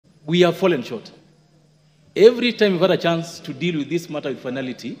we have fallen short. Every time we've had a chance to deal with this matter with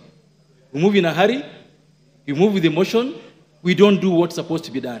finality, we move in a hurry, we move with emotion, we don't do what's supposed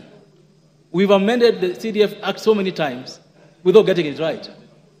to be done. We've amended the CDF Act so many times without getting it right. So,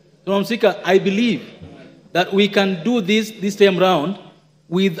 Madam Speaker, I believe that we can do this time round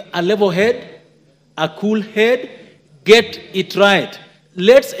with a level head, a cool head, get it right.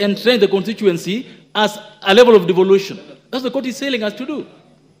 Let's entrench the constituency as a level of devolution. That's what the court is telling us to do.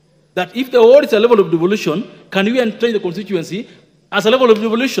 That if the word is a level of devolution, can we entrench the constituency as a level of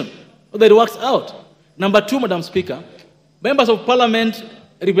devolution? So that it works out. Number two, Madam Speaker, members of parliament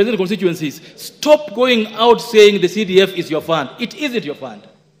representing constituencies, stop going out saying the CDF is your fund. It isn't your fund.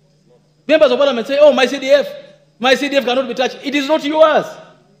 Members of parliament say, oh, my CDF cannot be touched. It is not yours.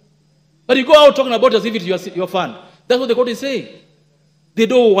 But you go out talking about it as if it's your fund. That's what the court is saying. They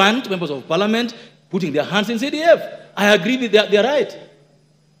don't want members of parliament putting their hands in CDF. I agree with their right.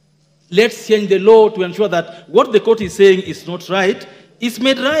 Let's change the law to ensure that what the court is saying is not right is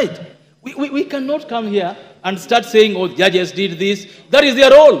made right. We cannot come here and start saying, oh, judges did this. That is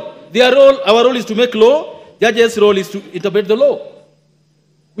their role. Our role is to make law. Judges' role is to interpret the law.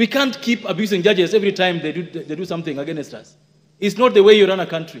 We can't keep abusing judges every time they do something against us. It's not the way you run a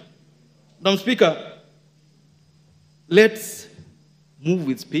country. Madam Speaker, let's move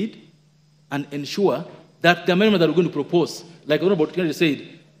with speed and ensure that the amendment that we're going to propose, like Honorable Kennedy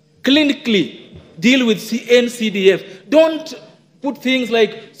said, clinically deal with NCDF. Don't put things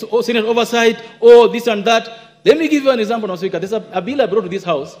like Senate oversight or this and that. Let me give you an example, Madam Speaker. There's a bill I brought to this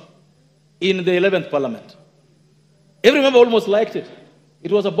House in the 11th Parliament. Every member almost liked it.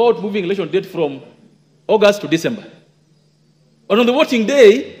 It was about moving election date from August to December. But on the voting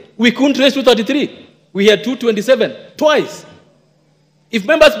day, we couldn't raise 233. We had 227, twice. If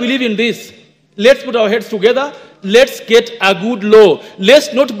members believe in this, let's put our heads together. Let's get a good law.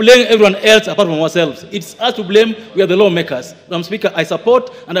 Let's not blame everyone else apart from ourselves. It's us to blame. We are the lawmakers. Madam Speaker, I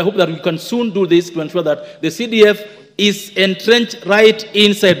support and I hope that we can soon do this to ensure that the CDF is entrenched right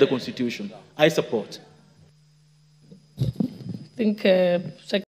inside the Constitution. I support. I think